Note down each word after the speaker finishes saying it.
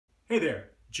Hey there,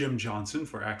 Jim Johnson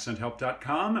for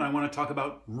AccentHelp.com, and I want to talk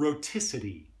about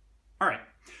rhoticity. All right,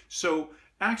 so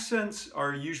accents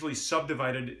are usually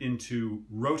subdivided into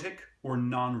rhotic or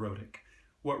non-rhotic.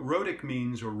 What rhotic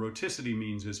means or rhoticity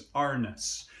means is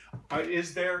R-ness.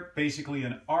 Is there basically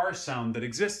an R sound that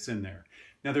exists in there?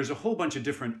 Now there's a whole bunch of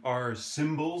different R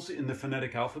symbols in the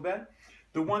phonetic alphabet.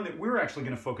 The one that we're actually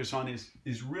going to focus on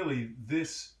is really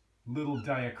this little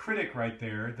diacritic right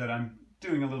there that I'm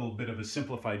doing a little bit of a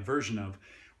simplified version of,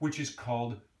 which is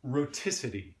called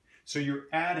rhoticity. So you're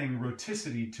adding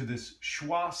rhoticity to this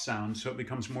schwa sound so it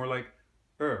becomes more like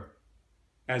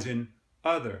as in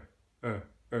other,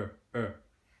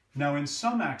 Now in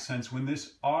some accents, when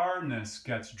this R-ness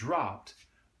gets dropped,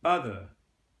 other,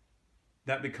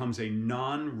 that becomes a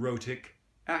non-rhotic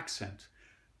accent.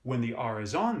 When the R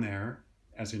is on there,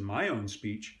 as in my own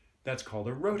speech, that's called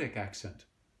a rhotic accent.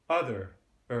 Other,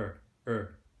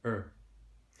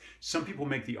 Some people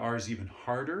make the R's even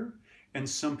harder, and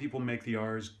some people make the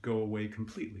R's go away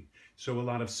completely. So a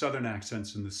lot of Southern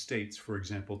accents in the States, for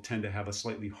example, tend to have a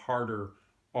slightly harder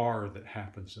R that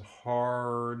happens. A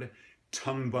hard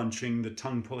tongue bunching, the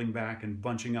tongue pulling back and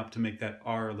bunching up to make that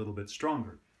R a little bit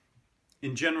stronger.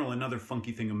 In general, another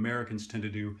funky thing Americans tend to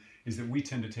do is that we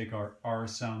tend to take our R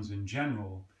sounds in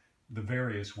general, the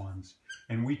various ones,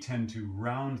 and we tend to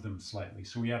round them slightly.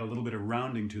 So we add a little bit of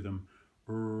rounding to them.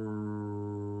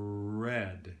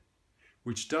 Red,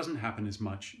 which doesn't happen as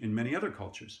much in many other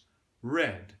cultures.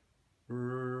 Red.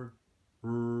 That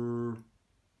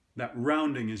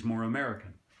rounding is more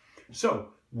American. So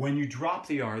when you drop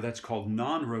the R, that's called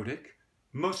non-rhotic.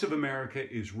 Most of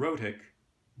America is rhotic,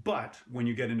 but when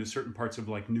you get into certain parts of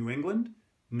like New England,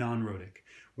 non-rhotic.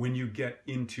 When you get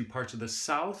into parts of the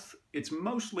South, it's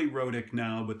mostly rhotic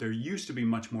now, but there used to be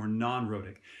much more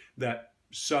non-rhotic. That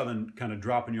Southern kind of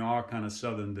dropping your R kind of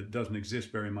Southern that doesn't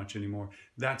exist very much anymore,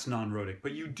 that's non-rhotic.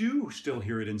 But you do still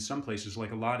hear it in some places,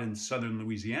 like a lot in Southern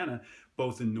Louisiana,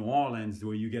 both in New Orleans,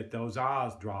 where you get those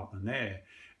R's dropping there,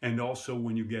 and also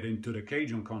when you get into the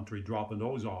Cajun country, dropping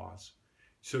those R's.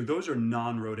 So those are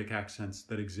non-rhotic accents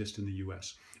that exist in the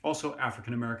US. Also,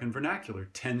 African American vernacular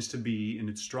tends to be, in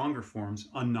its stronger forms,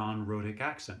 a non-rhotic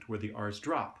accent, where the R's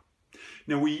drop.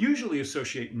 Now, we usually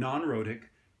associate non-rhotic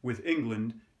with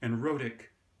England and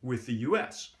rhotic with the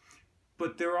US.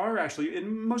 But there are actually,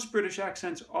 and most British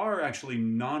accents are actually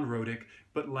non-rhotic,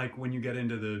 but like when you get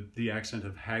into the accent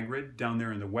of Hagrid down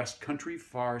there in the West Country,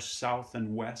 far south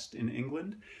and west in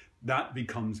England, that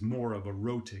becomes more of a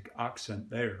rhotic accent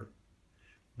there.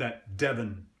 That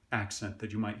Devon accent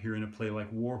that you might hear in a play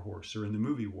like War Horse or in the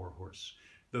movie War Horse,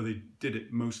 though they did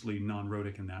it mostly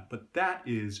non-rhotic in that. But that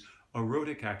is a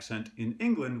rhotic accent in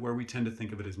England, where we tend to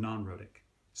think of it as non-rhotic.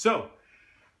 So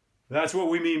that's what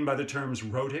we mean by the terms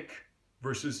rhotic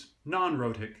versus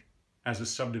non-rhotic as a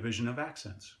subdivision of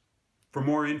accents. For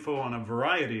more info on a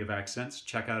variety of accents,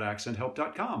 check out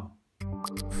AccentHelp.com.